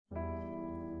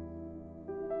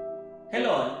Hello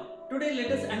all. Today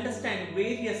let us understand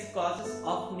various causes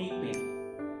of knee pain.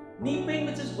 Knee pain,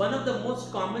 which is one of the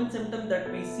most common symptoms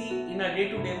that we see in our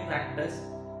day-to-day practice.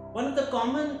 One of the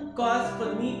common cause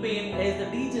for knee pain is the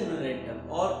degenerative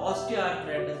or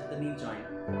osteoarthritis of the knee joint,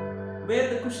 where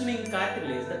the cushioning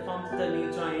cartilage that forms the knee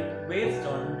joint wears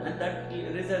down and that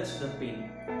results in the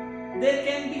pain. There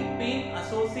can be pain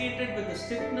associated with the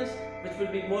stiffness, which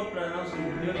will be more pronounced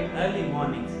during early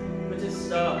mornings, which is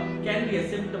can be a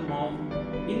symptom of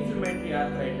inflammatory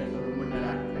arthritis or rheumatoid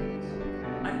arthritis.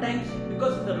 At times,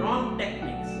 because of the wrong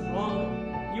techniques,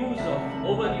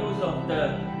 overuse of the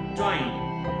joint,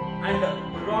 and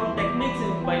wrong techniques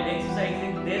while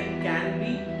exercising, there can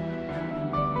be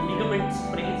ligament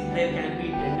sprains, there can be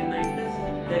tendinitis,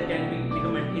 there can be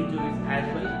ligament injuries as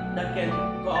well that can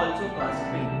also cause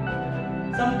pain.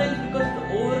 Sometimes because of the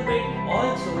overweight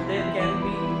also there can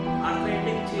be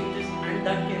arthritic changes and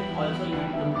that can also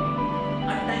lead to pain.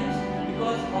 At times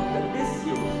because of the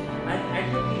disuse and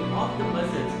atrophy of the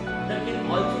muscles that can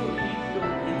also lead to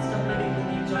instability in the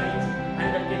knee joints and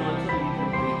that can also lead to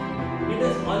pain. It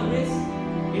is always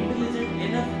intelligent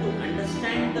enough to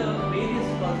understand the various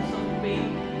causes of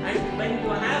pain, and when you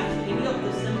have any of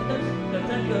the symptoms,